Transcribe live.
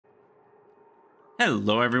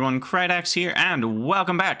Hello everyone, Krydax here, and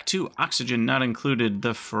welcome back to Oxygen Not Included,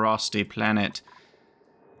 the Frosty Planet.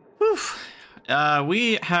 Whew.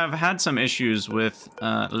 We have had some issues with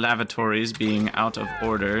lavatories being out of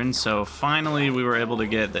order, and so finally we were able to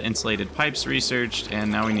get the insulated pipes researched,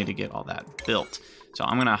 and now we need to get all that built. So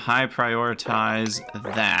I'm gonna high prioritize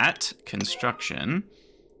that construction,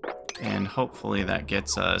 and hopefully that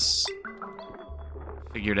gets us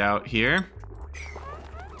figured out here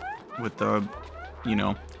with the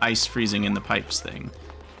ice freezing in the pipes thing.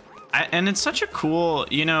 And it's such a cool,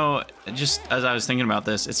 just as I was thinking about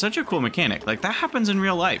this, it's such a cool mechanic. Like, that happens in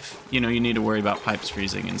real life. You need to worry about pipes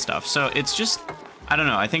freezing and stuff. So it's just, I don't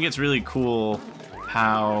know, I think it's really cool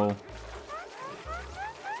how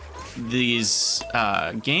these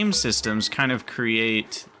game systems kind of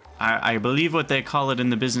create, I believe what they call it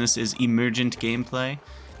in the business is emergent gameplay,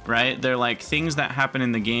 right? They're like things that happen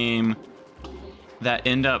in the game that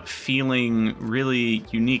end up feeling really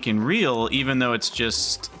unique and real, even though it's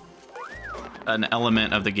just an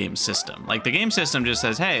element of the game system. Like, the game system just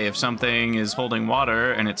says, hey, if something is holding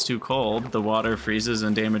water and it's too cold, the water freezes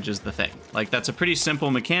and damages the thing. Like, that's a pretty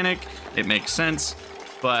simple mechanic. It makes sense,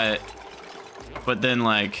 but then,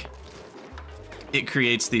 like, it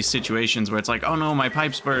creates these situations where it's like, oh no, my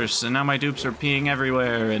pipes burst and now my dupes are peeing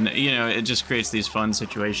everywhere, and it just creates these fun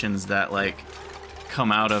situations that, like,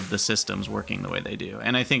 come out of the systems working the way they do.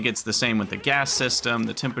 And I think it's the same with the gas system,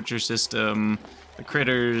 the temperature system, the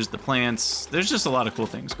critters, the plants. There's just a lot of cool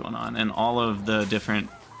things going on, and all of the different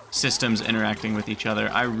systems interacting with each other.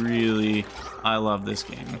 I love this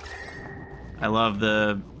game. I love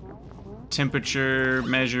the temperature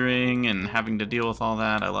measuring and having to deal with all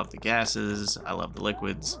that. I love the gases. I love the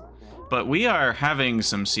liquids. But we are having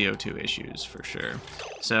some CO2 issues for sure.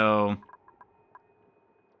 So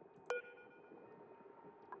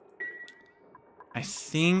I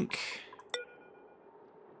think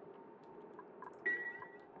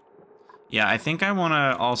I want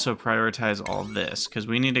to also prioritize all this, because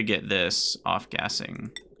we need to get this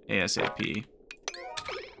off-gassing ASAP.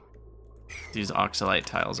 These oxalite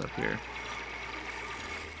tiles up here.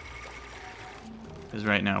 Because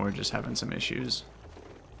right now we're just having some issues.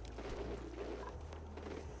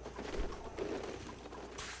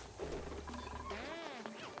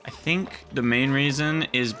 I think the main reason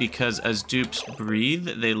is because as dupes breathe,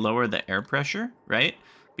 they lower the air pressure, right?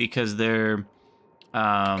 Because they're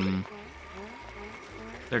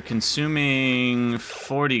consuming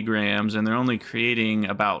 40 grams and they're only creating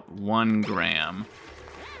about 1 gram.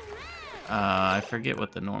 I forget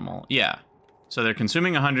what the normal, So they're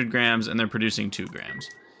consuming 100 grams and they're producing 2 grams.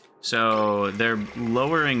 So they're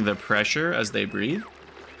lowering the pressure as they breathe.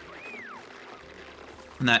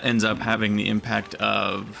 And that ends up having the impact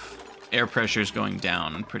of air pressures going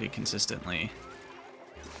down pretty consistently.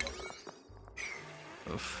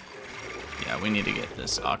 Oof. Yeah, we need to get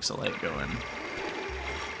this oxalite going.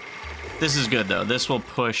 This is good, though. This will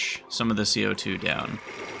push some of the CO2 down.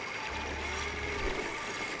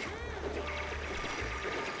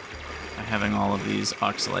 By having all of these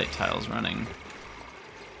oxalite tiles running.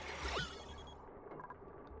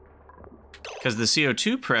 Because the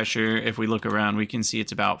CO2 pressure, if we look around, we can see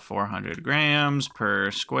it's about 400 grams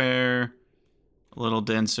per square. A little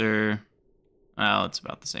denser. Well, it's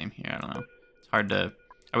about the same here. I don't know. It's hard to...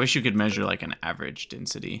 I wish you could measure, like, an average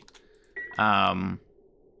density. But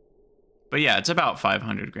yeah, it's about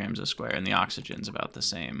 500 grams a square, and the oxygen's about the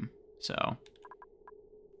same. So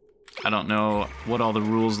I don't know what all the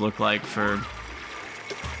rules look like for,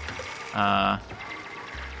 the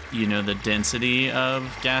density of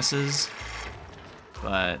gases.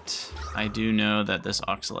 But I do know that this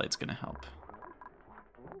oxalite's gonna help.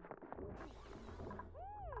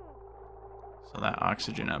 So that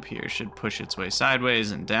oxygen up here should push its way sideways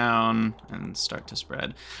and down and start to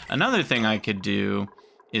spread. Another thing I could do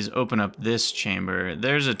is open up this chamber.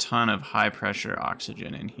 There's a ton of high pressure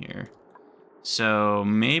oxygen in here. So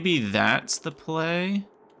maybe that's the play.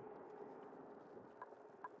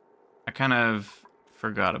 I kind of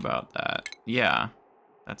forgot about that. Yeah,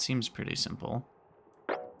 that seems pretty simple.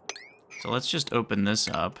 So let's just open this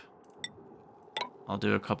up. I'll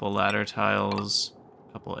do a couple ladder tiles,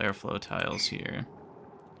 a couple airflow tiles here.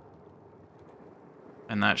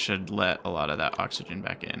 And that should let a lot of that oxygen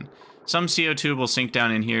back in. Some CO2 will sink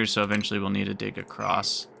down in here, so eventually we'll need to dig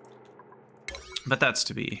across. But that's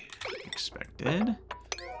to be expected.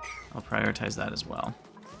 I'll prioritize that as well.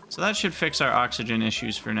 So that should fix our oxygen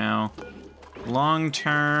issues for now. Long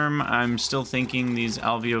term, I'm still thinking these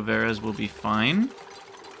alveoveras will be fine.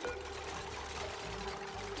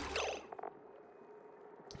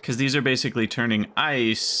 Because these are basically turning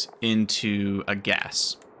ice into a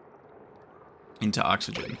gas. into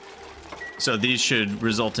oxygen. So these should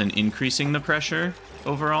result in increasing the pressure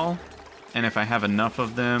overall. And if I have enough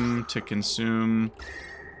of them to consume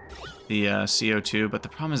the CO2, but the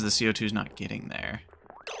problem is the CO2 is not getting there.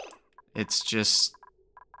 It's just,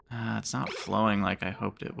 it's not flowing like I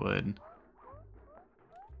hoped it would.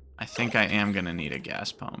 I think I am gonna need a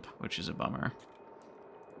gas pump, which is a bummer.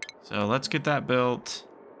 So let's get that built.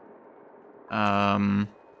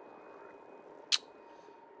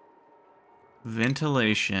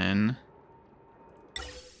 Ventilation.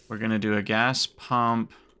 We're gonna do a gas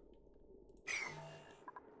pump.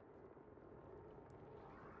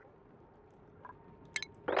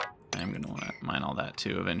 I'm gonna want to mine all that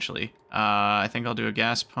too eventually. I think I'll do a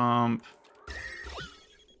gas pump.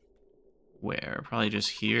 Where? Probably just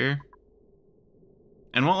here.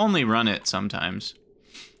 And we'll only run it sometimes.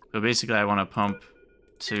 So basically I want to pump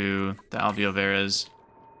to the alveolaries.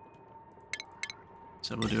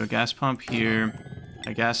 So we'll do a gas pump here,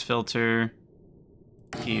 a gas filter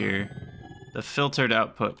here. The filtered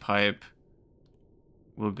output pipe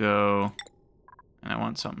will go, and I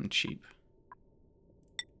want something cheap.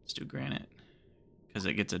 Let's do granite, because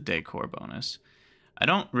it gets a decor bonus. I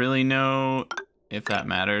don't really know if that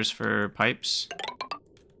matters for pipes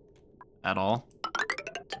at all,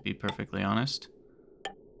 to be perfectly honest.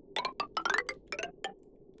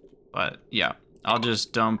 But yeah, I'll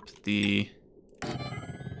just dump the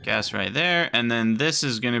gas right there, and then this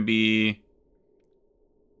is going to be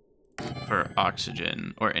for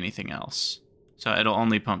oxygen or anything else. So it'll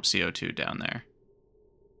only pump CO2 down there.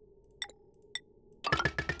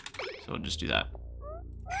 So we'll just do that.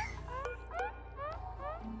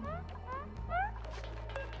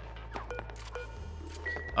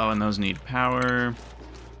 Oh, and those need power.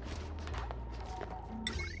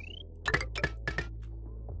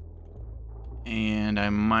 And I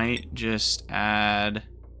might just add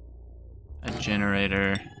a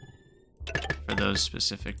generator for those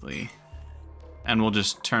specifically. And we'll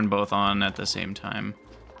just turn both on at the same time.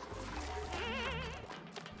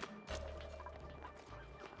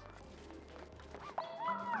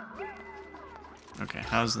 Okay,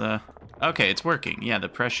 how's the... Okay, it's working. Yeah, the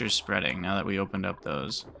pressure's spreading now that we opened up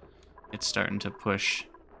those. It's starting to push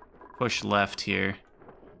left here.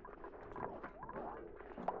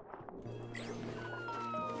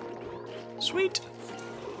 Sweet!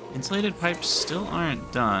 Insulated pipes still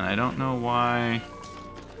aren't done. I don't know why,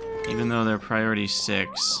 even though they're priority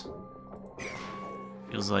 6.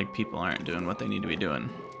 Feels like people aren't doing what they need to be doing.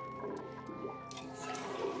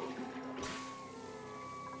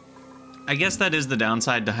 I guess that is the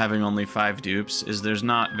downside to having only 5 dupes, is there's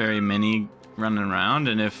not very many running around,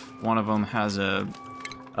 and if one of them has a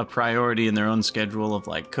priority in their own schedule of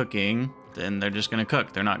like cooking, then they're just gonna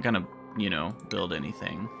cook. They're not gonna, you know, build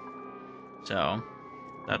anything. So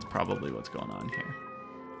that's probably what's going on here.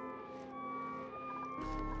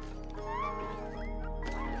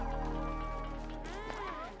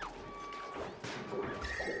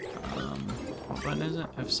 What button is it?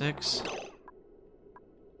 F6?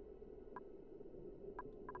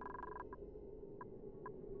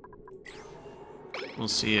 We'll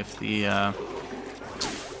see if the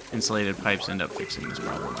insulated pipes end up fixing this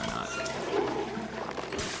problem or not.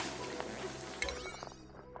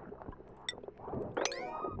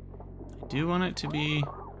 I do want it to be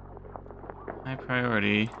high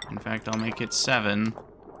priority. In fact, I'll make it 7,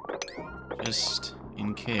 just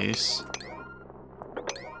in case.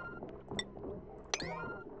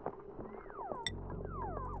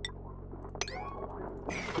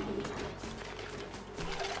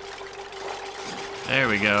 There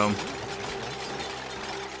we go.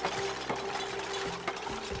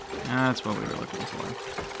 That's what we were looking for.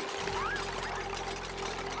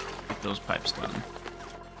 Get those pipes done.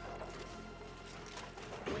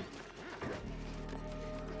 Okay,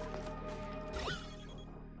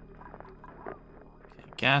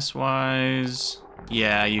 gas-wise,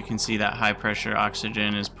 yeah, you can see that high pressure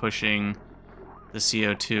oxygen is pushing the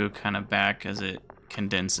CO2 kind of back as it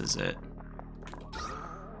condenses it.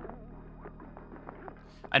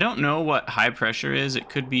 I don't know what high pressure is. It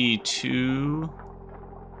could be 2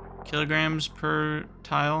 kilograms per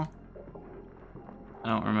tile. I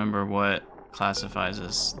don't remember what classifies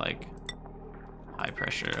as like high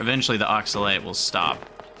pressure. Eventually the oxalate will stop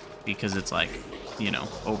because it's like, you know,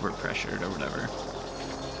 over pressured or whatever.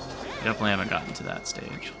 I definitely haven't gotten to that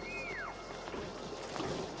stage.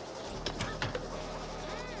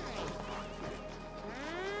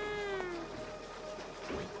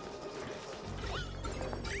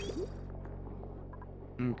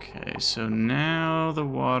 Okay, so now the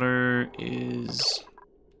water is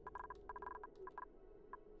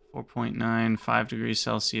 4.9, 5 degrees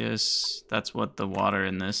Celsius. That's what the water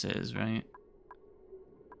in this is, right?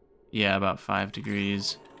 Yeah, about 5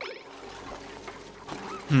 degrees.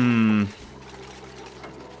 I'm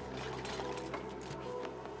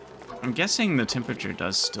guessing the temperature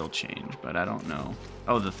does still change, but I don't know.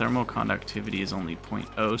 Oh, the thermal conductivity is only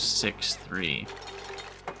 0.063.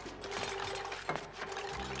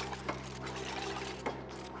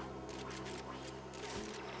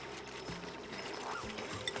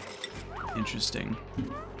 Interesting.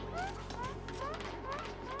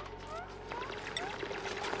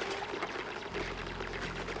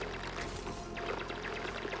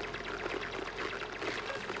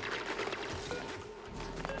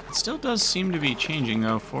 It still does seem to be changing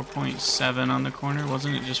though. 4.7 on the corner.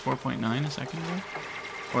 Wasn't it just 4.9 a second ago?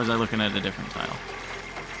 Or was I looking at a different tile?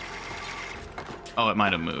 Oh, it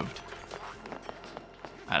might have moved.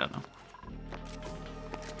 I don't know.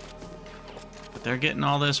 But they're getting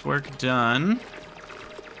all this work done.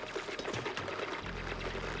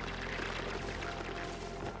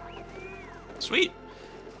 Sweet.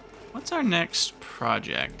 What's our next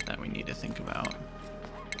project that we need to think about?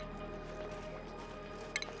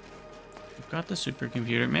 We've got the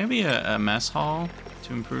supercomputer. Maybe a mess hall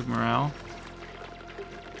to improve morale.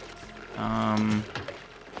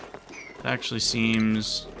 It actually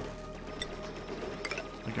seems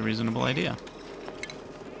like a reasonable idea.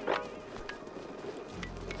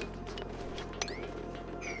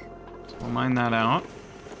 So we'll mine that out.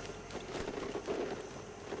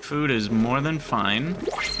 Food is more than fine.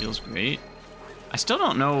 Feels great. I still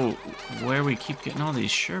don't know where we keep getting all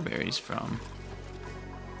these sureberries from.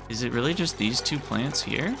 Is it really just these two plants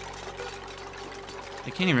here? I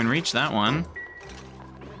can't even reach that one.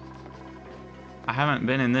 I haven't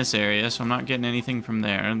been in this area, so I'm not getting anything from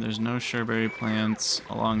there. There's no sureberry plants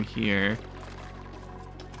along here.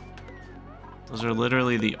 Those are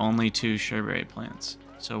literally the only two sureberry plants.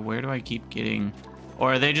 So where do I keep getting...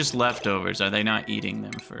 Or are they just leftovers? Are they not eating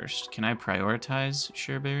them first? Can I prioritize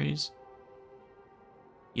sureberries?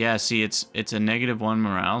 Yeah, see, it's a -1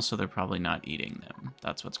 morale, so they're probably not eating them.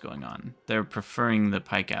 That's what's going on. They're preferring the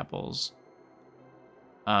pike apples.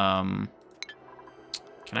 Can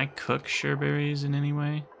I cook sureberries in any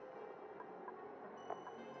way?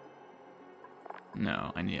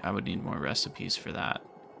 No, I would need more recipes for that.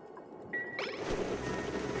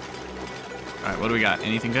 All right, what do we got?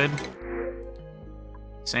 Anything good?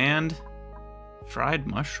 Sand, fried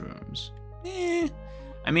mushrooms.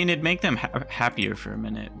 I mean, it'd make them happier for a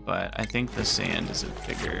minute, but I think the sand is a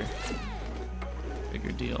bigger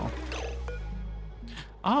deal.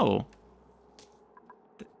 Oh,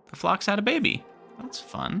 the flox had a baby. That's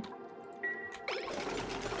fun.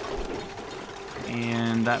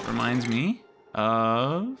 And that reminds me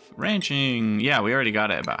of ranching. Yeah, we already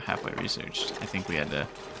got it about halfway researched. I think we had to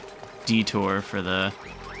detour for the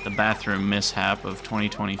bathroom mishap of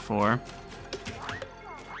 2024.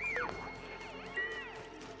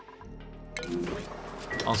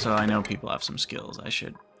 Also, I know people have some skills. I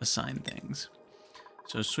should assign things.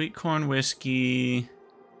 So sweet corn whiskey.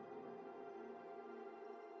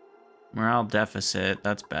 Morale deficit.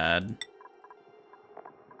 That's bad.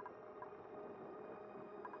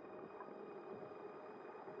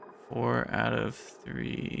 Four out of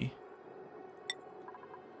 3.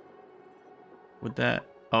 Would that...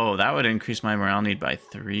 Oh, that would increase my morale need by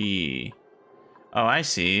 3. Oh, I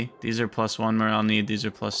see. These are +1 morale need. These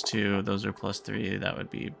are +2. Those are +3. That would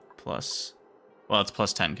be plus... Well, it's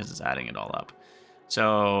 +10 because it's adding it all up.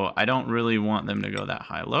 So I don't really want them to go that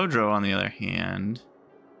high. Lodro, on the other hand,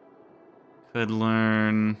 could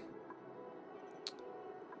learn...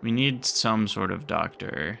 We need some sort of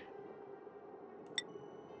doctor.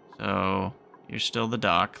 So you're still the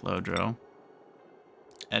doc, Lodro.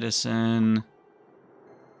 Edison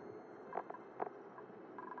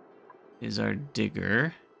is our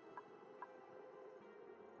digger.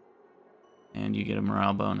 And you get a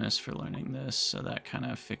morale bonus for learning this, so that kind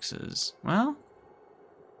of fixes... Well,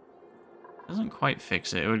 doesn't quite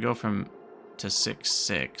fix it. It would go from to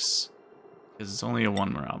 6/6, because it's only a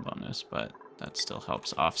 1 morale bonus, but that still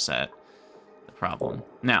helps offset the problem.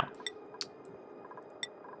 Now,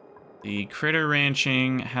 the critter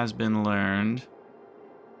ranching has been learned.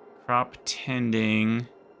 Crop tending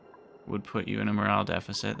would put you in a morale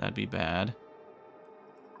deficit. That'd be bad.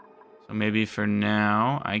 So maybe for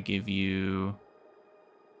now, I give you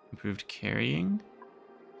improved carrying.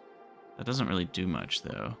 That doesn't really do much,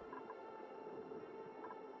 though.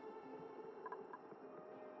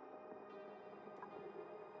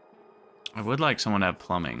 I would like someone to have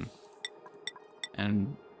plumbing.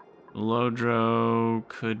 And Lodro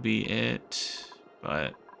could be it,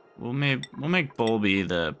 but we'll make Bolby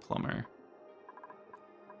the plumber.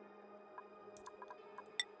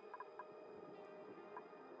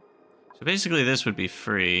 So basically this would be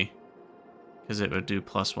free, because it would do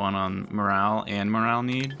 +1 on morale and morale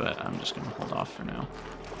need, but I'm just going to hold off for now.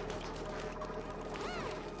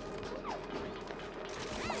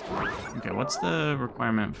 Okay, what's the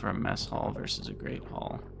requirement for a mess hall versus a great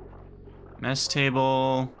hall? Mess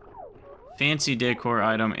table, fancy decor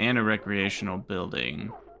item, and a recreational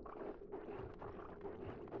building.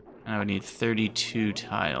 I would need 32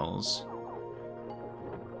 tiles.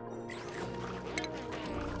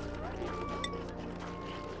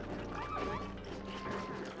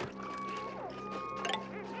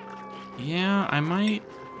 Yeah, I might...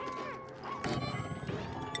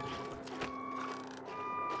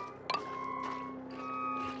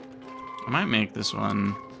 make this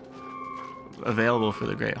one available for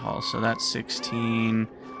the Great Hall. So that's 16,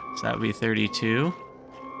 so that would be 32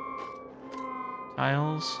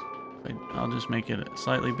 tiles. I'll just make it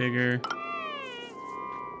slightly bigger.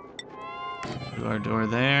 Do our door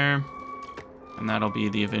there, and that'll be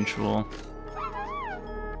the eventual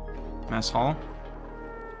mess hall.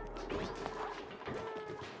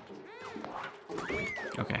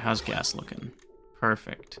 Okay, how's gas looking?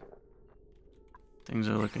 Perfect. Things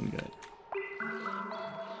are looking good.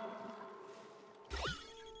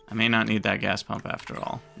 I may not need that gas pump after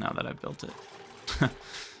all, now that I've built it.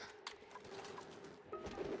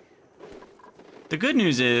 The good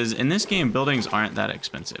news is, in this game, buildings aren't that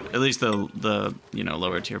expensive. At least the you know,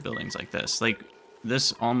 lower tier buildings like this. Like,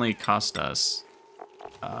 this only cost us,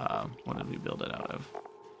 what did we build it out of?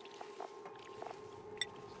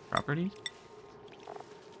 Property?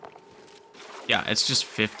 Yeah, it's just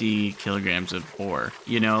 50 kilograms of ore.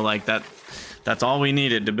 You know, like that's all we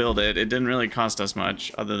needed to build it. It didn't really cost us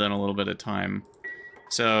much other than a little bit of time.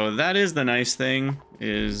 So that is the nice thing,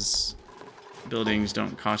 is buildings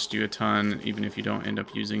don't cost you a ton, even if you don't end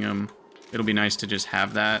up using them. It'll be nice to just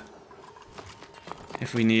have that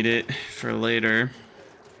if we need it for later.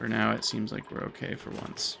 For now, it seems like we're okay for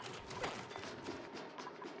once.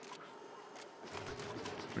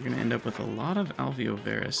 We're gonna end up with a lot of Alveo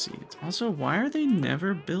Vera seeds. Also, why are they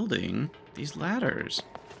never building these ladders?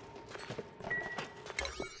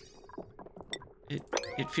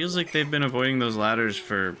 It feels like they've been avoiding those ladders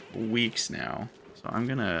for weeks now. So I'm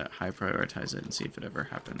gonna high prioritize it and see if it ever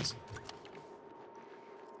happens.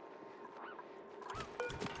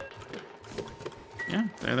 Yeah,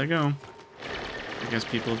 there they go. I guess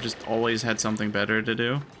people have just always had something better to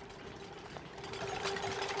do.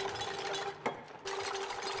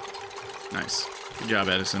 Nice. Good job,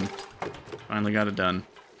 Edison. Finally got it done.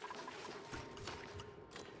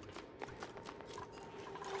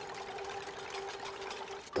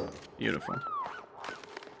 Beautiful.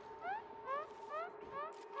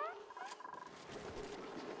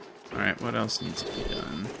 Alright, what else needs to be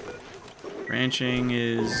done? Branching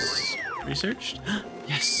is researched?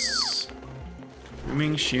 Yes!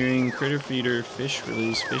 Grooming, shearing, critter feeder, fish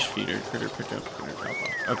release, fish feeder, critter pickup, critter drop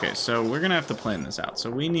off. Okay, so we're gonna have to plan this out. So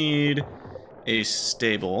we need a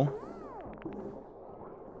stable,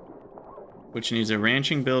 which needs a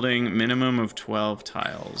ranching building, minimum of 12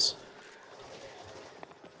 tiles.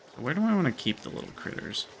 So where do I want to keep the little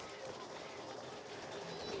critters?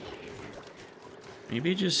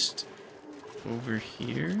 Maybe just over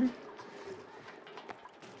here?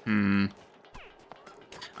 I'm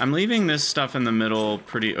leaving this stuff in the middle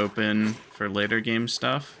pretty open for later game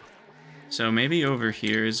stuff. So maybe over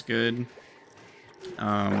here is good.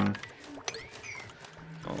 I'll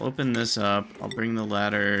open this up. I'll bring the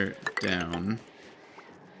ladder down.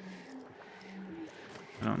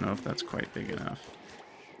 I don't know if that's quite big enough.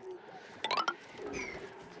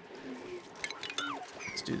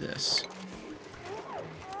 Let's do this.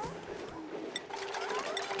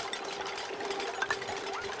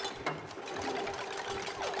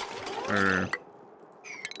 Or,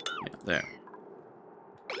 yeah, there.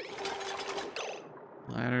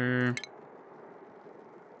 Ladder.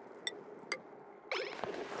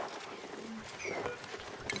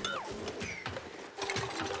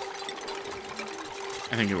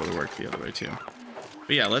 I think it would have worked the other way too.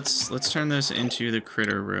 But yeah, let's turn this into the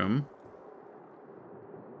critter room.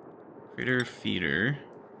 Critter feeder.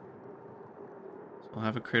 So we'll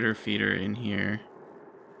have a critter feeder in here.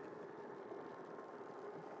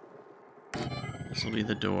 This will be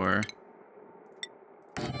the door.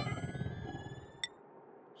 Just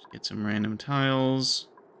get some random tiles.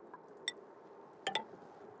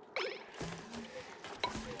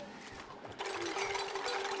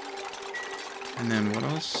 And then what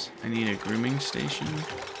else? I need a grooming station.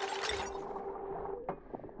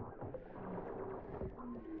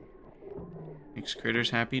 Makes critters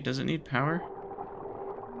happy. Does it need power?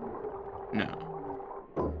 No.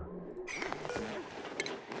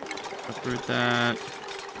 Uproot that.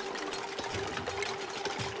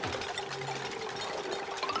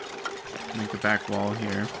 Make a back wall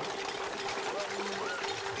here.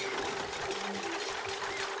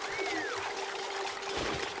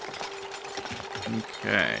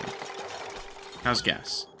 Okay. How's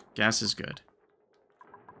gas? Gas is good.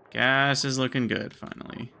 Gas is looking good,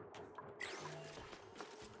 finally.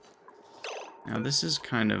 Now this is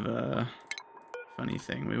kind of a funny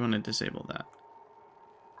thing. We want to disable that.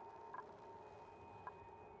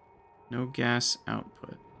 No gas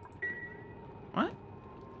output. What?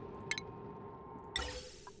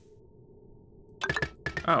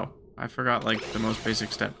 Oh, I forgot like the most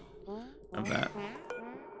basic step of that.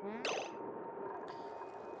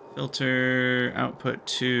 Filter output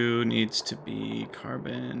 2 needs to be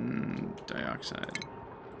carbon dioxide.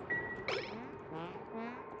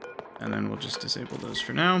 And then we'll just disable those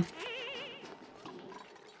for now.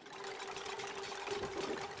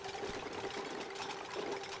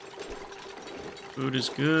 Food is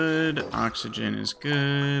good. Oxygen is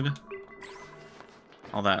good.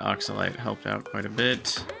 All that oxalite helped out quite a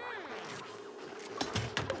bit.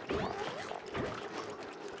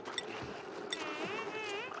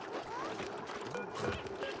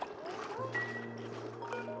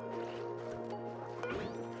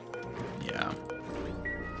 Yeah.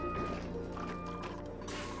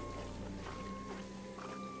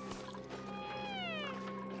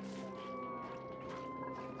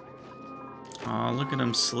 Aw, look at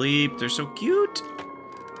them sleep. They're so cute.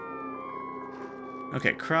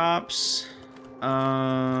 Okay, crops,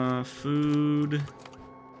 food,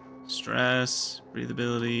 stress,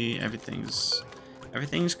 breathability, everything's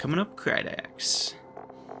coming up Krydax.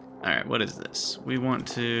 All right, what is this? We want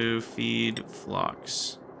to feed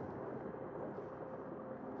Flox.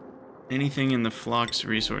 Anything in the Flox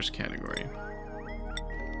resource category.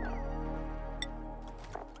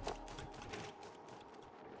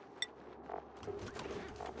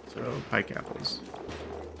 So, pike apples.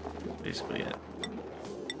 Basically it.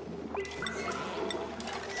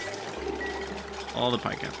 All the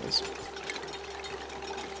pike apples.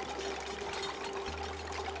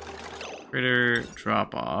 Critter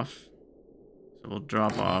drop off. So we'll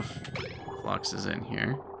drop off Floxes in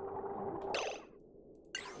here.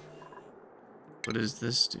 What does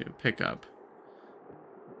this do? Pick up.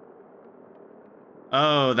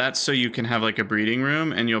 Oh, that's so you can have like a breeding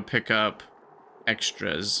room and you'll pick up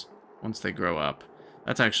extras once they grow up.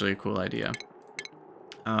 That's actually a cool idea.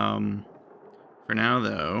 For now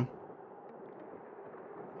though,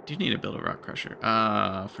 I do need to build a rock crusher.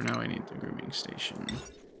 For now I need the grooming station.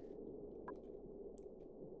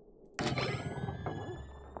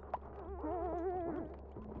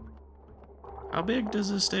 How big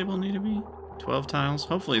does this stable need to be? 12 tiles?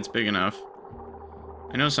 Hopefully it's big enough.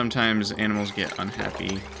 I know sometimes animals get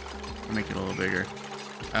unhappy. I'll make it a little bigger.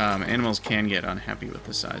 Animals can get unhappy with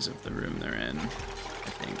the size of the room they're in, I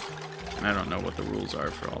think. And I don't know what the rules are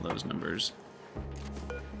for all those numbers.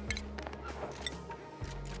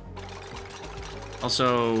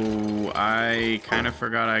 Also, I kind of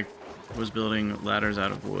forgot I was building ladders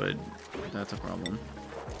out of wood. That's a problem.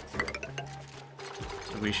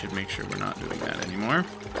 So we should make sure we're not doing that anymore.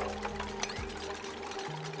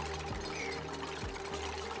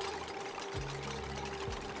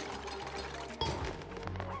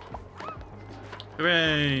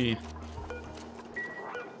 Hooray!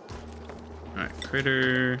 Alright,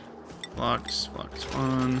 critter, Flox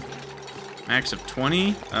 1. Max of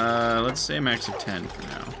 20? Let's say max of 10 for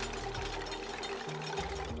now.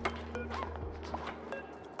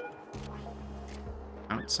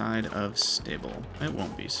 Outside of stable. It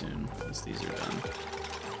won't be soon, once these are done.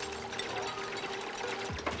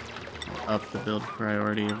 I'll up the build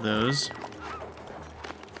priority of those.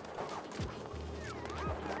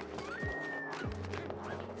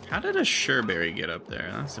 How did a sureberry get up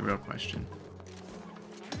there? That's the real question.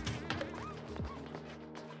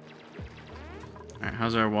 Alright,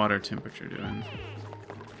 how's our water temperature doing?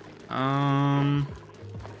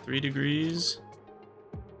 3 degrees.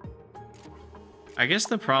 I guess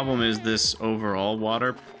the problem is this overall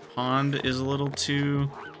water pond is a little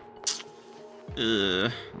too...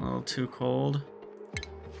 a little too cold.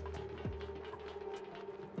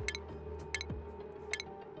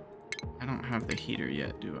 I don't have the heater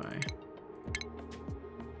yet, do I?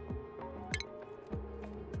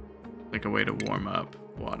 Like a way to warm up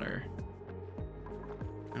water.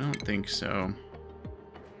 I don't think so.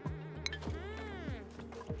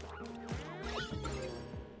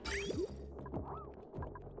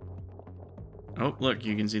 Oh, look,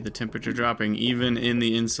 you can see the temperature dropping even in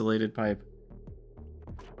the insulated pipe.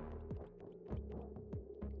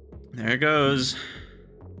 There it goes.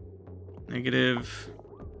 Negative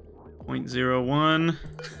 0.01.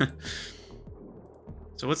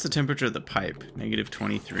 So what's the temperature of the pipe? Negative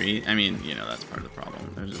 23. I mean, you know, that's part of the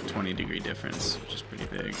problem. There's a 20-degree difference, which is pretty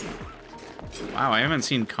big. Wow, I haven't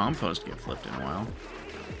seen compost get flipped in a while.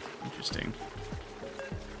 Interesting.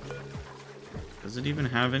 Does it even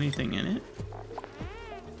have anything in it?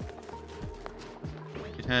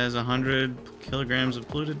 It has 100 kilograms of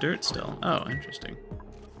polluted dirt still. Oh, interesting.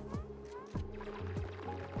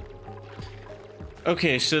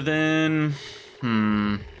 Okay, so then...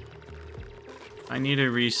 I need to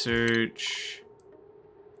research...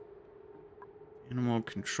 Animal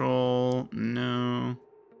control, no.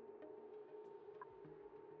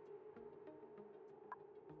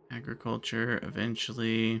 Agriculture,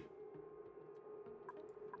 eventually.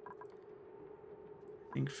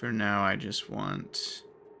 I think for now I just want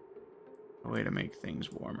a way to make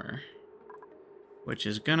things warmer. Which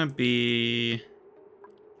is gonna be...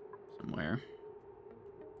 somewhere.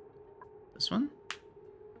 This one?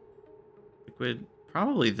 Liquid,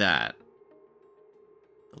 probably that.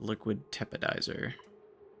 The liquid tepidizer.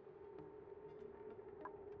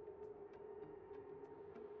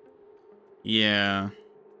 Yeah.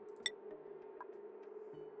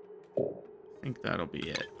 I think that'll be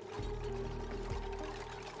it.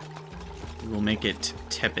 We'll make it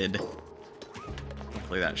tepid.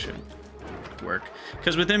 Hopefully that should work.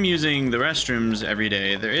 Because with them using the restrooms every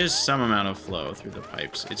day, there is some amount of flow through the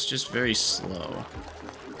pipes. It's just very slow.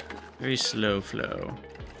 Very slow flow.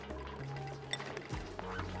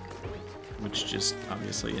 Which just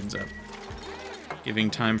obviously ends up giving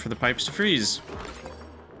time for the pipes to freeze.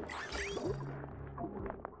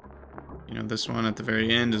 You know, this one at the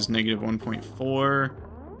very end is negative 1.4.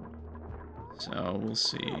 So we'll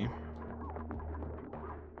see.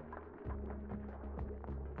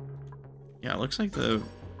 Yeah, it looks like the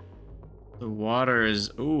water is...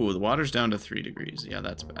 Ooh, the water's down to 3 degrees. Yeah,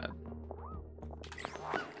 that's bad.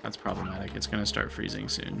 That's problematic. It's going to start freezing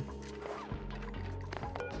soon.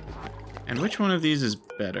 And which one of these is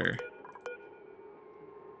better?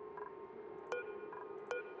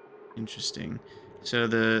 Interesting. So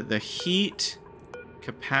the heat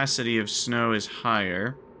capacity of snow is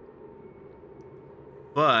higher,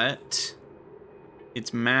 but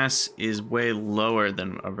its mass is way lower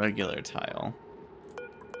than a regular tile.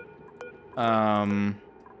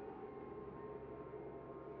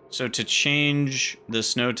 So to change the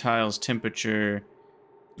snow tile's temperature,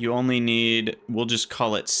 you only need, we'll just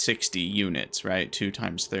call it 60 units, right? 2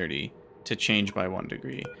 times 30 to change by 1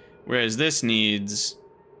 degree. Whereas this needs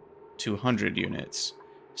 200 units.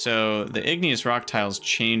 So the igneous rock tiles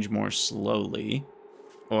change more slowly,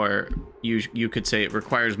 or you could say it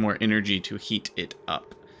requires more energy to heat it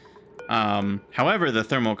up. However, the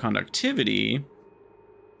thermal conductivity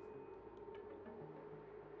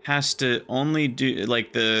has to only do,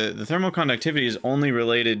 like, the thermal conductivity is only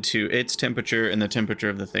related to its temperature and the temperature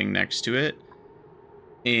of the thing next to it.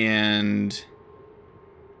 And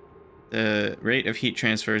the rate of heat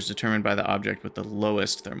transfer is determined by the object with the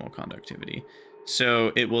lowest thermal conductivity.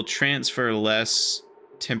 So it will transfer less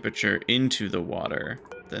temperature into the water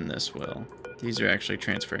than this will. These are actually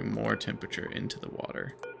transferring more temperature into the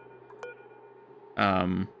water.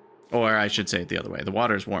 Or I should say it the other way. The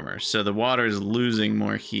water is warmer. So the water is losing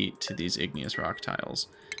more heat to these igneous rock tiles.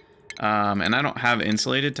 And I don't have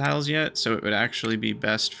insulated tiles yet, so it would actually be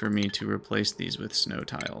best for me to replace these with snow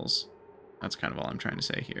tiles. That's kind of all I'm trying to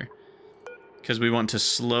say here. Because we want to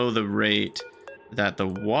slow the rate that the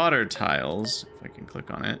water tiles, if I can click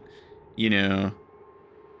on it, you know,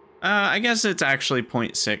 I guess it's actually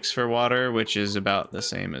 0.6 for water, which is about the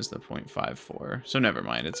same as the 0.54. So never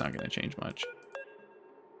mind, it's not going to change much.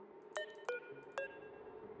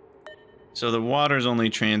 So the water is only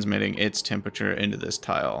transmitting its temperature into this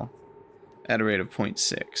tile at a rate of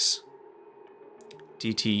 0.6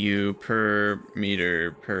 DTU per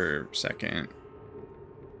meter per second.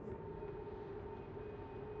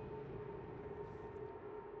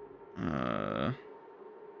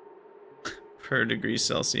 Per degree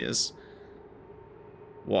Celsius.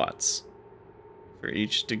 Watts for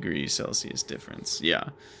each degree Celsius difference. Yeah.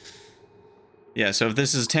 Yeah, so if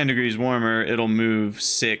this is 10 degrees warmer, it'll move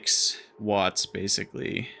 6 watts,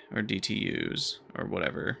 basically, or DTUs, or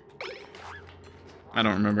whatever. I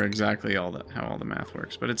don't remember exactly how all the math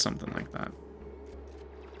works, but it's something like that.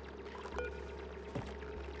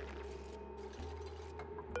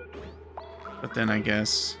 But then I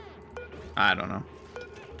guess, I don't know.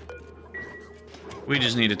 We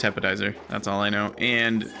just need a tepodizer. That's all I know.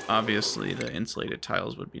 And obviously the insulated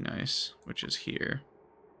tiles would be nice, which is here.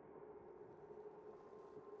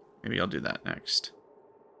 Maybe I'll do that next.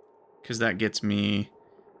 Because that gets me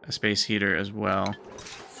a space heater as well.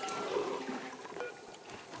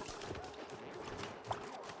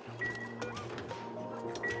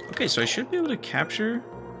 Okay, so I should be able to capture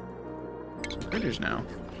some critters now.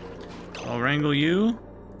 I'll wrangle you,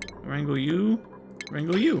 wrangle you,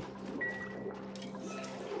 wrangle you.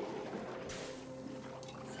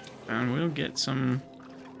 And we'll get some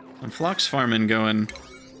flox farming going.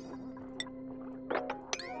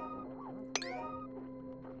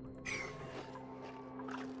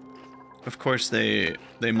 Of course, they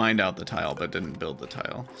mined out the tile, but didn't build the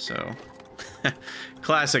tile, so...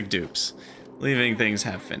 Classic dupes. Leaving things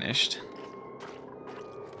half finished.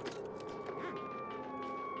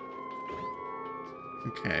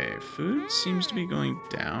 Okay, food seems to be going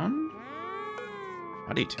down.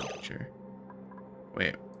 Body temperature.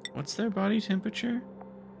 Wait, what's their body temperature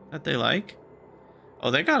that they like?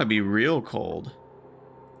 Oh, they gotta be real cold.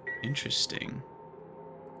 Interesting.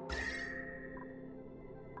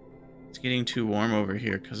 It's getting too warm over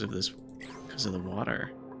here because of this, because of the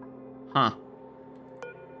water. Huh.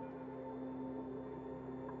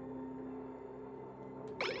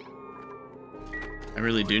 I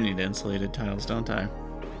really do need insulated tiles, don't I?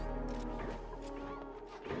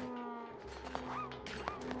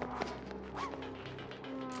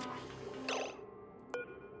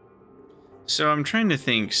 So I'm trying to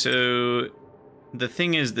think. So the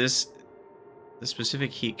thing is the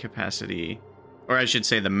specific heat capacity, or I should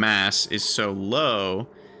say the mass, is so low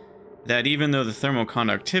that even though the thermal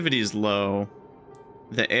conductivity is low,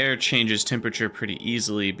 the air changes temperature pretty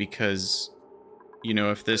easily because, you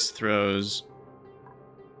know, if this throws,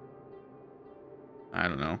 I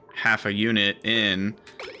don't know, half a unit in,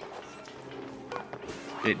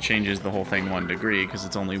 it changes the whole thing 1 degree because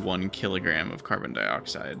it's only 1 kilogram of carbon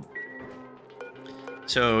dioxide.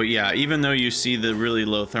 So yeah, even though you see the really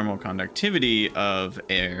low thermal conductivity of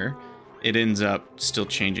air, it ends up still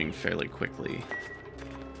changing fairly quickly.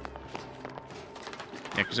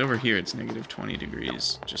 Yeah, because over here it's negative 20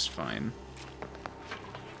 degrees, just fine.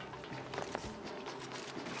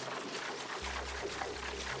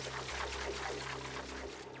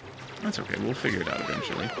 That's okay, we'll figure it out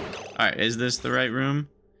eventually. Alright, is this the right room?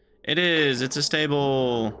 It is! It's a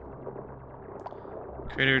stable!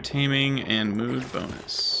 Critter taming and mood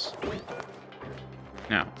bonus.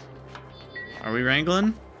 Now, are we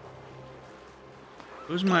wrangling?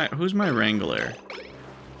 Who's my wrangler?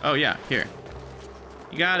 Oh yeah, here.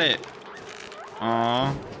 You got it.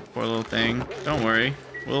 Aw, poor little thing. Don't worry.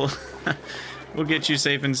 We'll we'll get you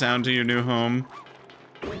safe and sound to your new home.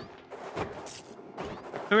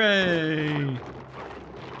 Hooray!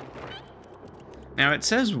 Now it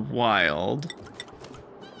says wild.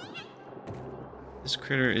 This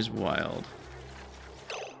critter is wild.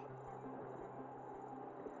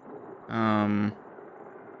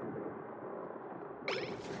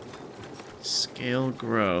 Scale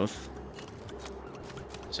growth.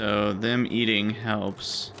 So them eating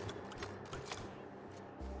helps.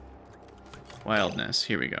 Wildness,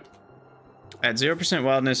 here we go. At 0%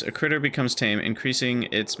 wildness, a critter becomes tame, increasing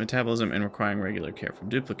its metabolism and requiring regular care from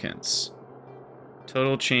duplicates.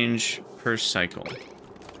 Total change per cycle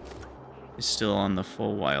is still on the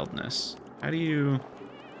full wildness. How do you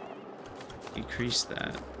decrease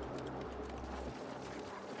that?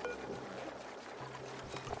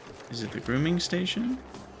 Is it the grooming station?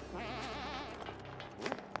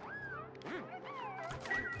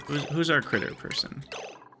 Who's our critter person?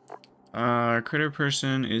 Our critter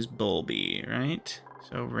person is Bulby, right?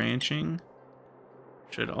 So ranching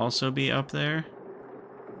should also be up there.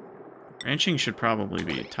 Ranching should probably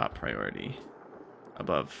be top priority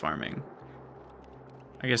above farming.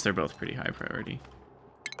 I guess they're both pretty high priority.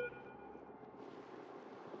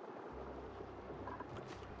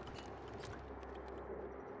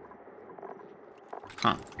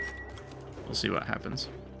 Huh. We'll see what happens.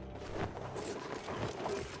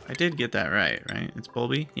 I did get that right? It's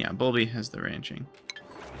Bulby? Yeah, Bulby has the ranching.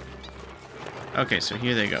 Okay, so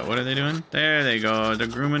here they go. What are they doing? There they go. They're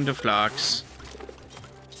grooming the flocks.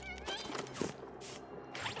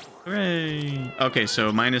 Hooray! Okay,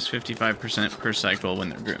 so minus 55% per cycle when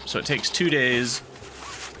they're groomed. So it takes 2 days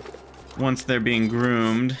once they're being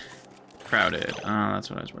groomed. Crowded. Oh, that's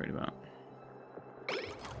what I was worried about.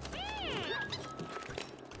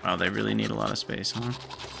 Wow, they really need a lot of space, huh?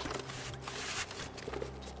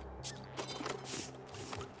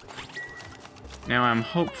 Now I'm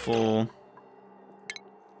hopeful.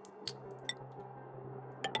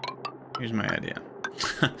 Here's my idea.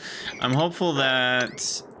 I'm hopeful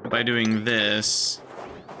that by doing this,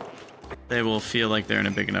 they will feel like they're in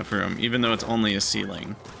a big enough room, even though it's only a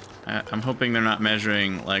ceiling. I'm hoping they're not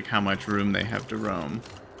measuring like how much room they have to roam.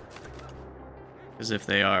 Because if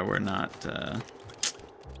they are, we're not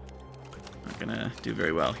gonna do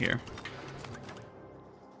very well here.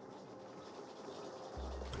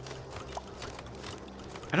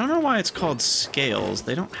 I don't know why it's called scales.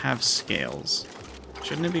 They don't have scales.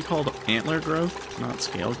 Shouldn't it be called antler growth, not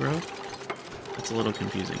scale growth? That's a little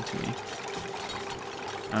confusing to me.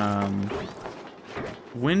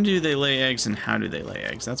 When do they lay eggs and how do they lay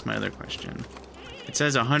eggs? That's my other question. It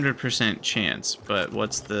says 100% chance, but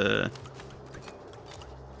what's the,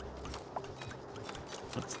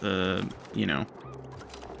 you know,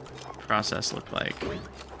 process look like?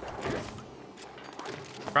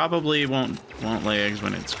 Probably won't lay eggs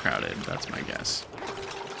when it's crowded. That's my guess.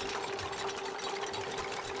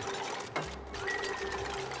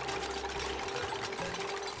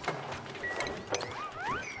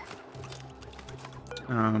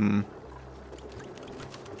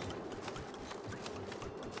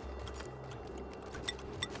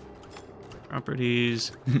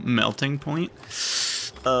 Properties, melting point.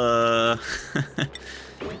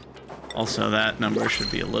 Also, that number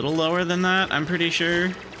should be a little lower than that, I'm pretty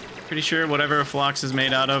sure. Pretty sure whatever a Flox is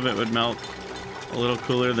made out of, it would melt a little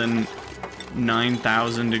cooler than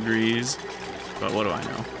 9,000 degrees. But what do I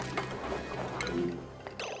know?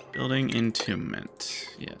 Building entombment.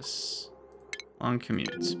 Yes. Long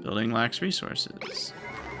commutes. Building lacks resources.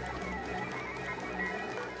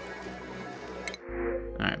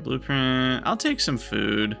 Alright, blueprint. I'll take some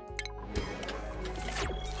food.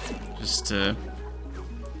 Just to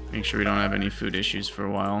make sure we don't have any food issues for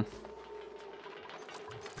a while.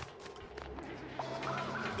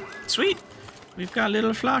 Sweet! We've got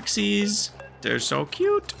little Floxies. They're so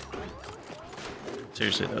cute.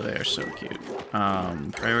 Seriously though, they are so cute.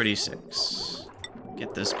 Priority 6.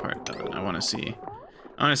 Get this part done. I want to see.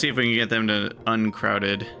 I want to see if we can get them to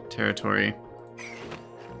uncrowded territory.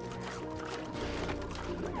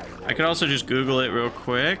 I could also just Google it real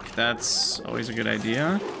quick. That's always a good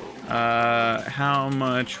idea. How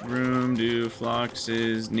much room do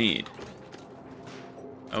Floxes need?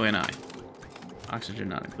 ONI. Oxygen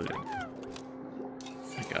not included.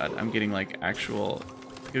 Oh my god, I'm getting like actual...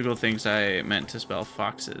 Google thinks I meant to spell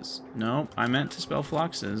foxes. No, I meant to spell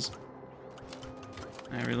Floxes.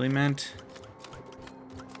 I really meant...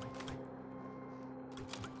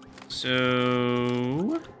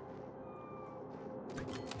 So...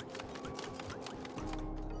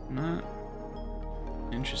 Not...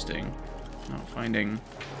 Interesting. Not finding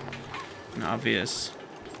an obvious...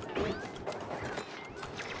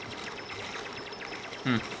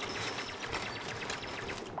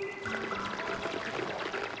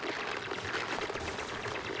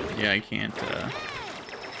 Yeah, I can't, I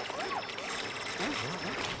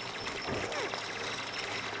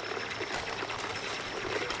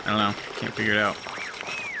don't know. Can't figure it out.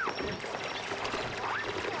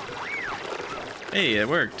 Hey, it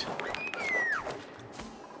worked.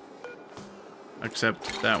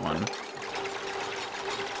 Except that one.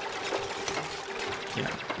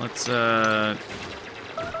 Yeah, let's,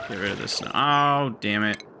 get rid of this snow. Oh, damn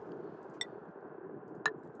it.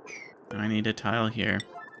 I need a tile here.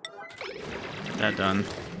 Get that done.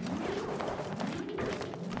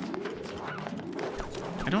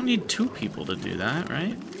 I don't need 2 people to do that,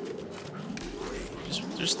 right?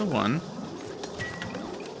 Just the one.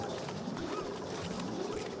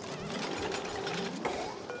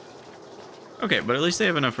 Okay, but at least they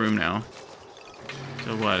have enough room now.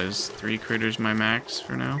 So what, is 3 critters my max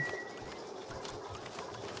for now?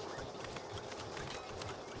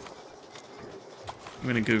 I'm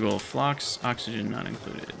gonna Google Flox, oxygen not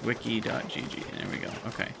included, wiki.gg, there we go,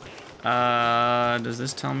 okay. Does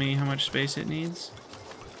this tell me how much space it needs?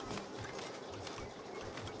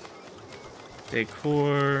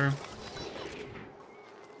 Decor,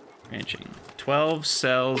 ranching, 12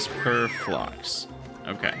 cells per Flox.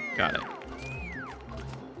 Okay, got it.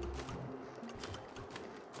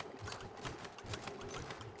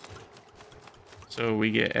 So we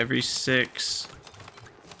get every 6.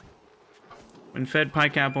 When fed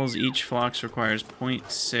pike apples, each Flox requires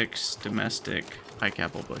 0.6 domestic pike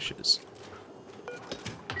apple bushes.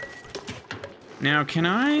 Now, can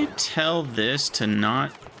I tell this to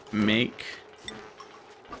not make...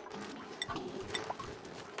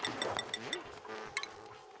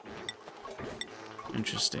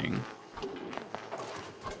 Interesting.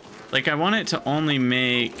 Like, I want it to only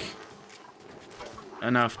make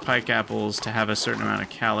enough pike apples to have a certain amount of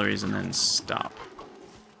calories and then stop.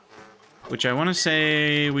 which I want to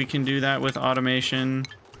say we can do that with automation.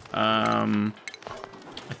 I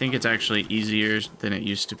think it's actually easier than it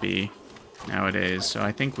used to be nowadays, so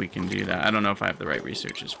I think we can do that. I don't know if I have the right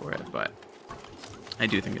researches for it, but I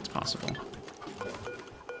do think it's possible.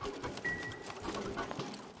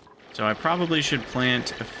 So I probably should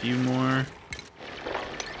plant a few more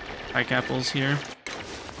pike apples here,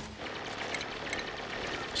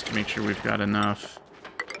 just to make sure we've got enough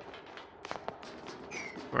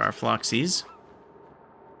for our Floxes.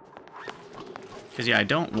 Because, yeah, I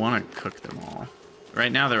don't want to cook them all.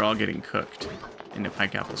 Right now, they're all getting cooked into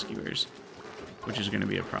pike apple skewers, which is going to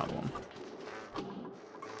be a problem.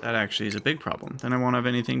 That actually is a big problem. Then I won't have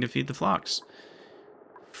anything to feed the flocks.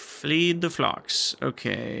 Feed the flocks.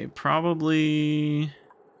 Okay, probably...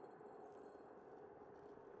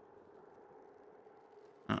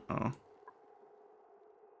 Uh-oh.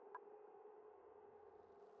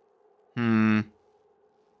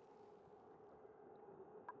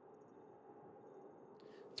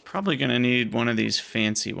 Probably gonna need one of these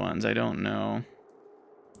fancy ones. I don't know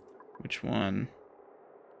which one.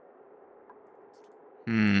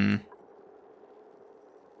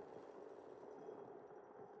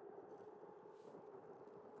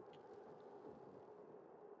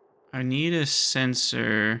 I need a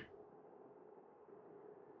sensor.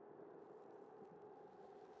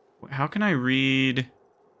 How can I read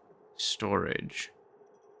storage?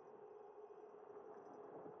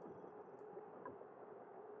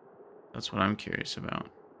 That's what I'm curious about.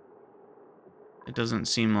 It doesn't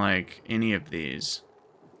seem like any of these.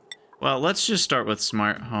 Well, let's just start with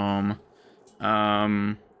smart home.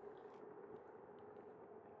 Light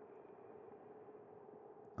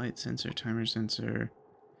sensor, timer sensor.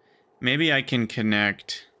 Maybe I can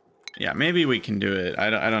connect. Yeah, maybe we can do it.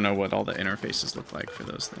 I don't know what all the interfaces look like for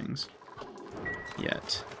those things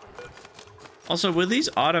yet. Also, will these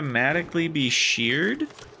automatically be sheared?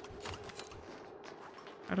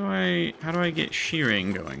 How do I get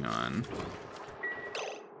shearing going on?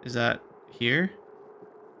 Is that here?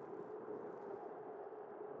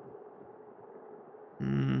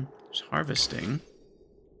 There's harvesting.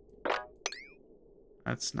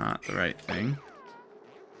 That's not the right thing.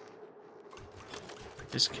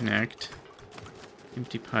 Disconnect.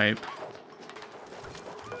 Empty pipe.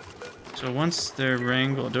 So once they're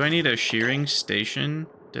wrangled, do I need a shearing station?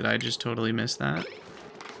 Did I just totally miss that?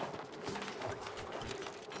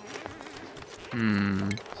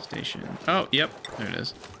 Station. Oh, yep, there it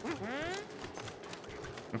is.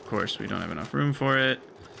 Of course, we don't have enough room for it.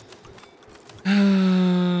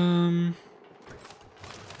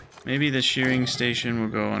 Maybe the shearing station will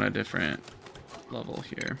go on a different level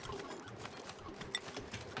here.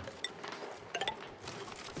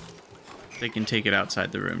 They can take it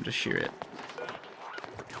outside the room to shear it.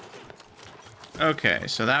 Okay,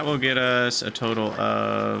 so that will get us a total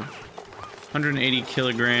of 180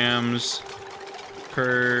 kilograms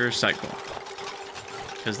per cycle,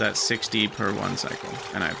 because that's 60 per one cycle,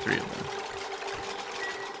 and I have 3 of them.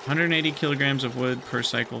 180 kilograms of wood per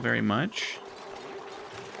cycle, very much.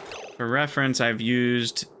 For reference, I've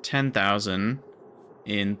used 10,000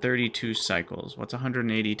 in 32 cycles. What's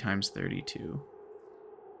 180 times 32?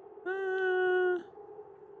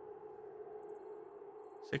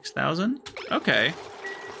 6,000? Okay.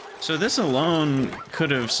 So this alone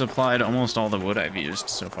could have supplied almost all the wood I've used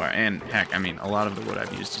so far. And heck, I mean, a lot of the wood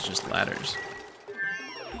I've used is just ladders.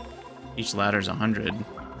 Each ladder's 100.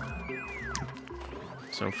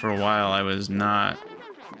 So for a while I was not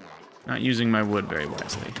using my wood very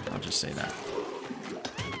wisely. I'll just say that.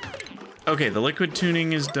 Okay, the liquid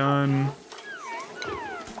tuning is done.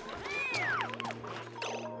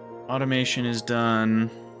 Automation is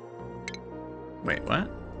done. Wait,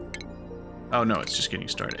 what? Oh, no, it's just getting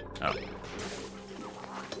started. Oh.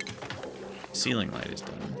 Ceiling light is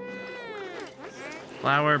done.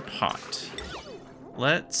 Flower pot.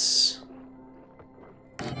 Let's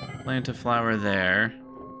plant a flower there.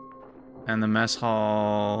 And the mess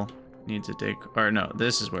hall needs a decor. Or no,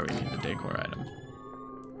 this is where we need the decor item.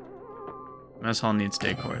 Mess hall needs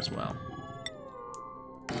decor as well.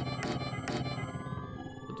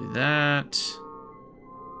 We'll do that.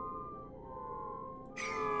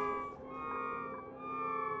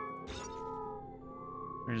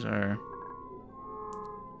 Where's our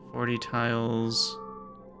 40 tiles?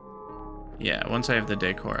 Yeah, once I have the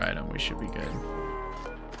decor item, we should be good.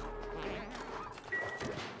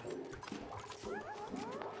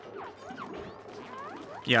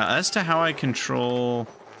 Yeah, as to how I control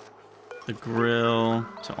the grill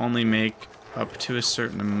to only make up to a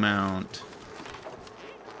certain amount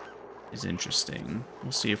is interesting.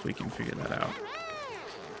 We'll see if we can figure that out.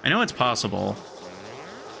 I know it's possible.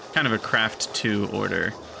 kind of a craft 2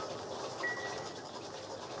 order.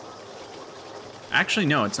 Actually,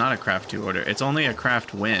 no, it's not a craft 2 order. It's only a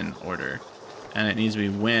craft win order. And it needs to be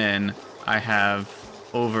when I have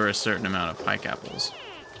over a certain amount of pike apples.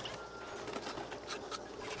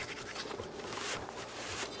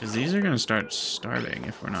 Because these are going to start starving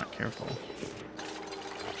if we're not careful.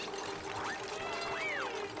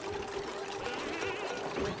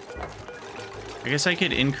 I guess I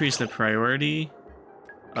could increase the priority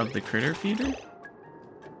of the critter feeder.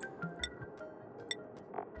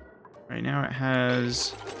 Right now it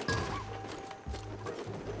has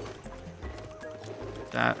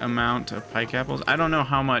that amount of pike apples. I don't know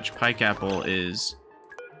how much pike apple is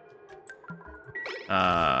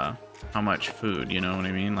how much food, you know what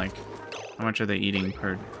I mean? Like, how much are they eating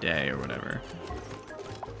per day or whatever?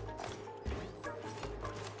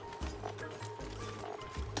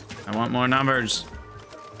 I want more numbers.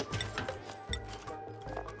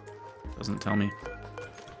 Doesn't tell me.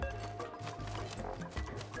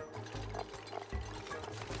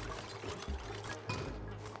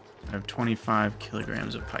 I have 25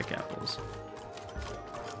 kilograms of pike apples.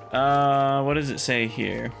 What does it say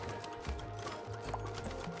here?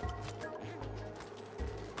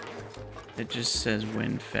 It just says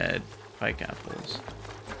when fed pike apples.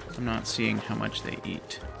 I'm not seeing how much they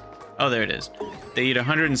eat. Oh, there it is. They eat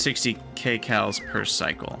 160 kcals per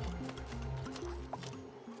cycle.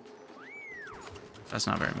 That's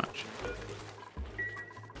not very much.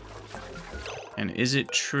 And is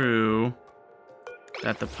it true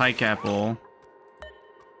that the pike apple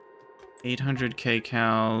 800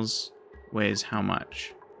 kcals weighs how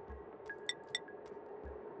much?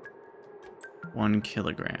 1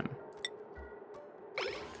 kilogram.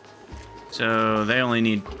 So they only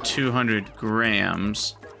need 200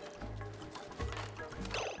 grams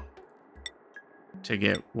to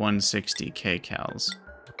get 160 kcals.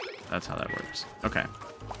 That's how that works. Okay.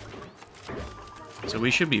 So we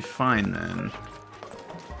should be fine then.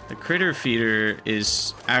 The critter feeder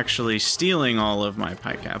is actually stealing all of my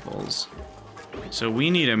pike apples. So we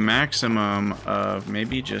need a maximum of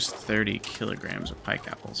maybe just 30 kilograms of pike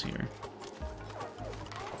apples here.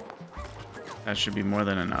 That should be more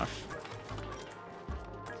than enough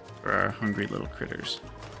for our hungry little critters.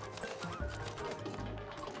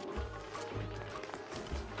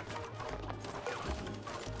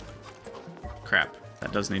 Crap,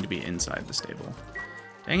 that does need to be inside the stable.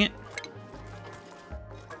 Dang it.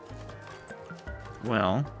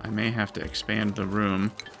 Well, I may have to expand the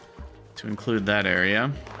room to include that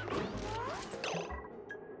area.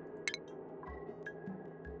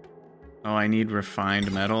 Oh, I need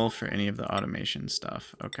refined metal for any of the automation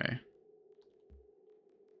stuff. Okay.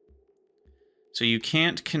 So you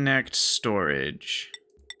can't connect storage.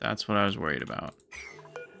 That's what I was worried about.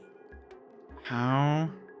 How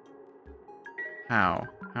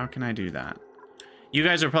can I do that? You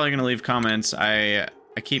guys are probably going to leave comments. I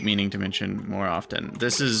keep meaning to mention more often.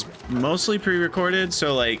 This is mostly pre-recorded,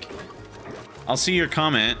 so like, I'll see your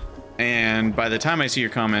comment, and by the time I see your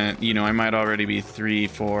comment, you know, I might already be 3,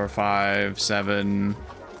 4, 5, 7,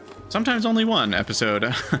 sometimes only 1 episode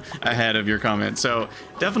ahead of your comment. So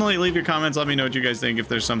definitely leave your comments. Let me know what you guys think. If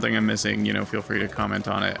there's something I'm missing, you know, feel free to comment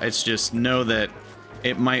on it. It's just know that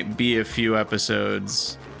it might be a few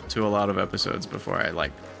episodes to a lot of episodes before I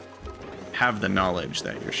like have the knowledge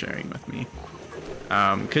that you're sharing with me.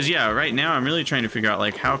 Because yeah, right now I'm really trying to figure out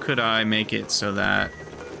like how could I make it so that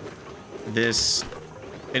this,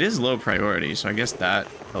 it is low priority, so I guess that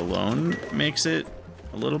alone makes it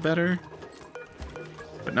a little better,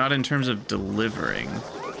 but not in terms of delivering.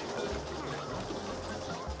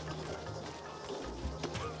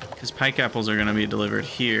 Because pike apples are going to be delivered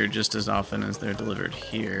here just as often as they're delivered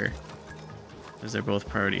here, because they're both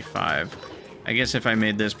priority 5. I guess if I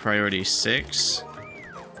made this priority 6,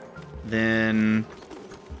 then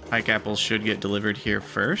pike apples should get delivered here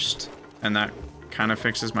first, and that kind of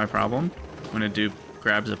fixes my problem when a dupe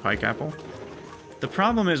grabs a pike apple. The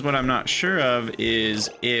problem is, what I'm not sure of is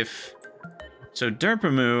if... So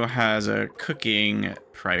Derpamu has a cooking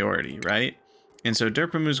priority, right? And so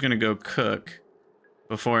Derpamu's going to go cook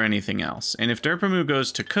before anything else. And if Derpamu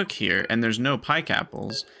goes to cook here and there's no pike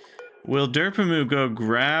apples, will Derpamu go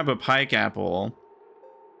grab a pike apple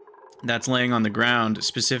that's laying on the ground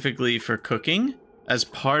specifically for cooking as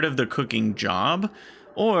part of the cooking job?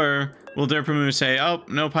 Or will Derpamu say, oh,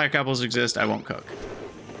 no pike apples exist, I won't cook?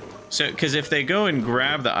 So, because if they go and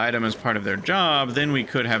grab the item as part of their job, then we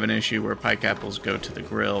could have an issue where pike apples go to the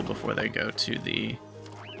grill before they go to the,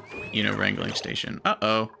 you know, wrangling station.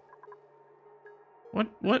 Uh-oh.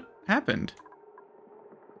 What happened?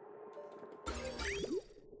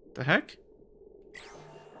 The heck?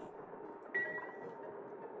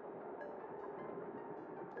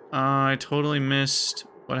 I totally missed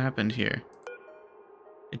what happened here.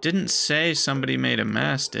 It didn't say somebody made a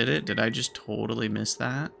mess, did it? Did I just totally miss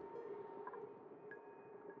that?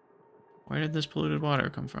 Where did this polluted water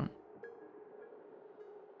come from?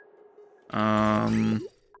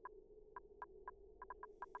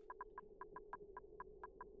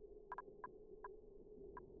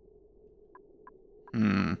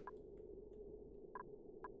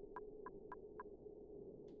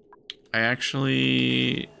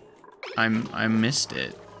 I missed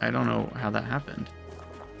it. I don't know how that happened.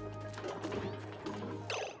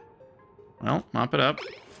 Well, mop it up.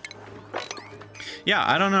 Yeah,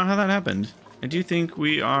 I don't know how that happened. I do think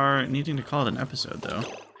we are needing to call it an episode, though.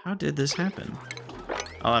 How did this happen?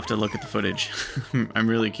 I'll have to look at the footage. I'm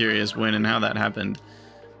really curious when and how that happened,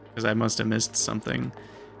 because I must have missed something.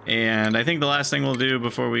 And I think the last thing we'll do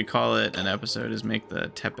before we call it an episode is make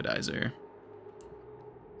the tepidizer.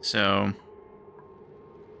 So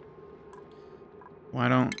why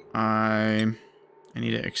don't I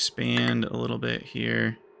need to expand a little bit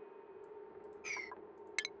here.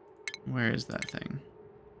 Where is that thing?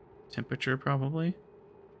 Temperature, probably?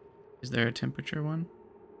 Is there a temperature one?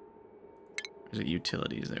 Or is it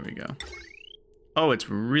utilities? There we go. Oh, it's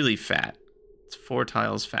really fat. It's 4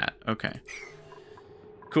 tiles fat. Okay.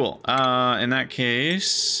 Cool. In that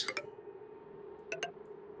case,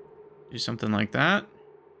 do something like that.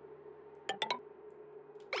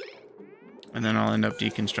 And then I'll end up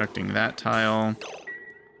deconstructing that tile.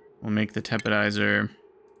 We'll make the tepidizer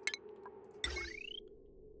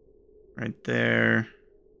right there.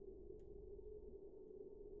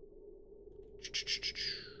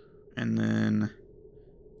 And then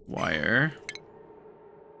wire.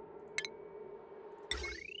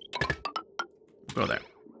 Go there.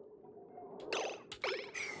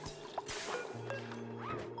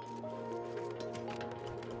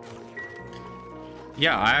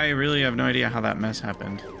 Yeah, I really have no idea how that mess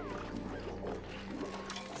happened.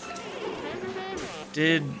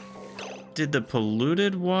 Did the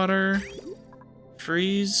polluted water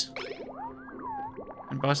freeze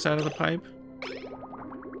and bust out of the pipe?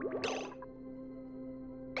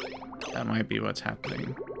 That might be what's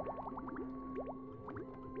happening.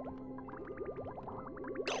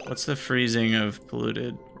 What's the freezing of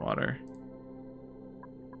polluted water?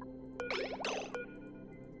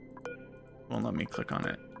 Won't let me click on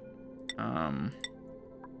it.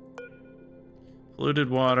 Polluted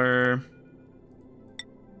water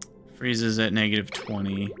freezes at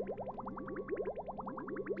 -20.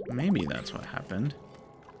 Maybe that's what happened.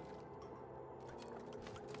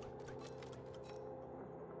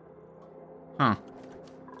 Huh.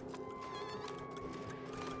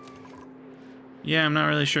 Yeah, I'm not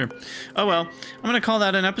really sure. Oh well, I'm gonna call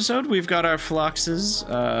that an episode. We've got our Floxes,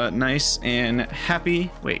 nice and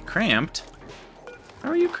happy. Wait, cramped? How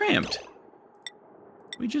are you cramped?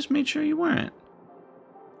 We just made sure you weren't.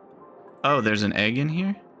 Oh, there's an egg in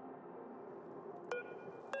here?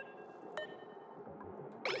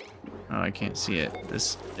 Oh, I can't see it.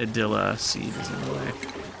 This Adilla seed is in the way.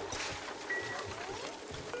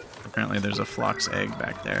 Apparently there's a Flox egg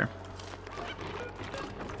back there.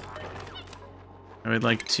 I would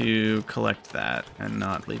like to collect that and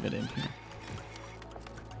not leave it in here.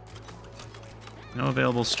 No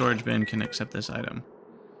available storage bin can accept this item.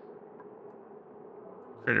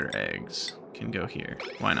 Critter eggs can go here.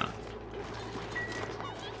 Why not?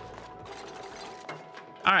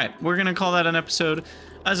 Alright, we're gonna call that an episode.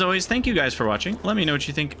 As always, thank you guys for watching. Let me know what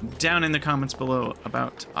you think down in the comments below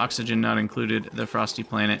about Oxygen Not Included, the Frosty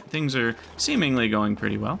Planet. Things are seemingly going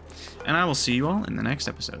pretty well. And I will see you all in the next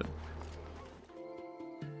episode.